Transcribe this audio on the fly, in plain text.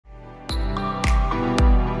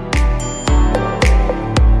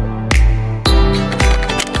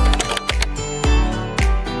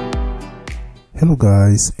Hello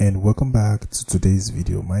guys, and welcome back to today's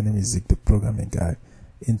video. My name is Zeke, the programming guy.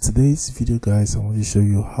 In today's video guys, I want to show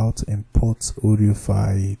you how to import audio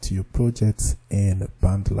file to your project in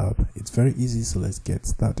Bandlab. It's very easy, so let's get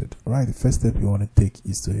started. Alright, the first step you want to take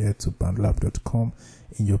is to head to bandlab.com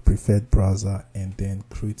in your preferred browser and then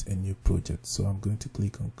create a new project. So I'm going to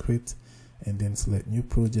click on create and then select new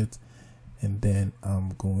project, and then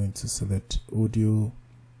I'm going to select audio.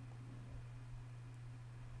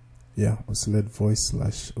 I'll select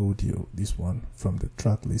voice/audio, this one from the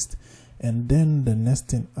track list. And then the next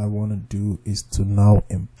thing I want to do is to now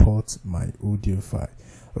import my audio file.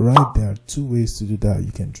 Right, there are two ways to do that.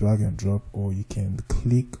 You can drag and drop, or you can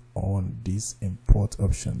click on this import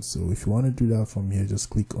option. So if you want to do that from here, just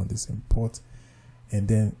click on this import, and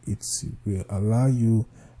then it will allow you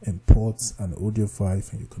import an audio file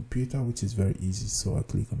from your computer, which is very easy. So I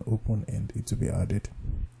click on open and it will be added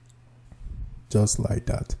just like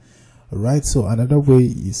that. Alright, so another way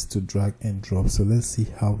is to drag and drop. So let's see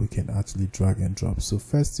how we can actually drag and drop. So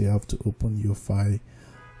first you have to open your file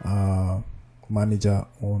manager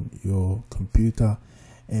on your computer,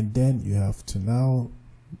 and then you have to now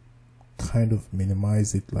kind of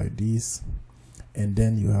minimize it like this, and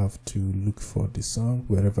then you have to look for the song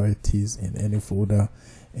wherever it is in any folder,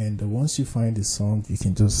 and once you find the song, you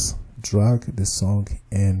can just drag the song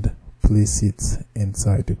and place it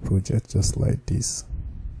inside the project just like this,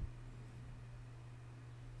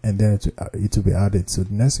 and then it will be added. So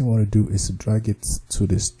the next thing you want to do is to drag it to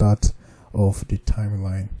the start of the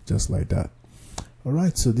timeline just like that.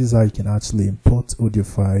 Alright, so this is how you can actually import audio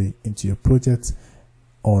file into your project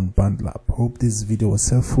on Bandlab. Hope this video was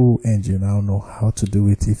helpful and you now know how to do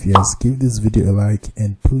it. If yes, give this video a like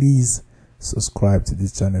and please subscribe to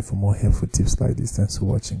this channel for more helpful tips like this. Thanks for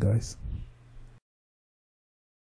watching guys.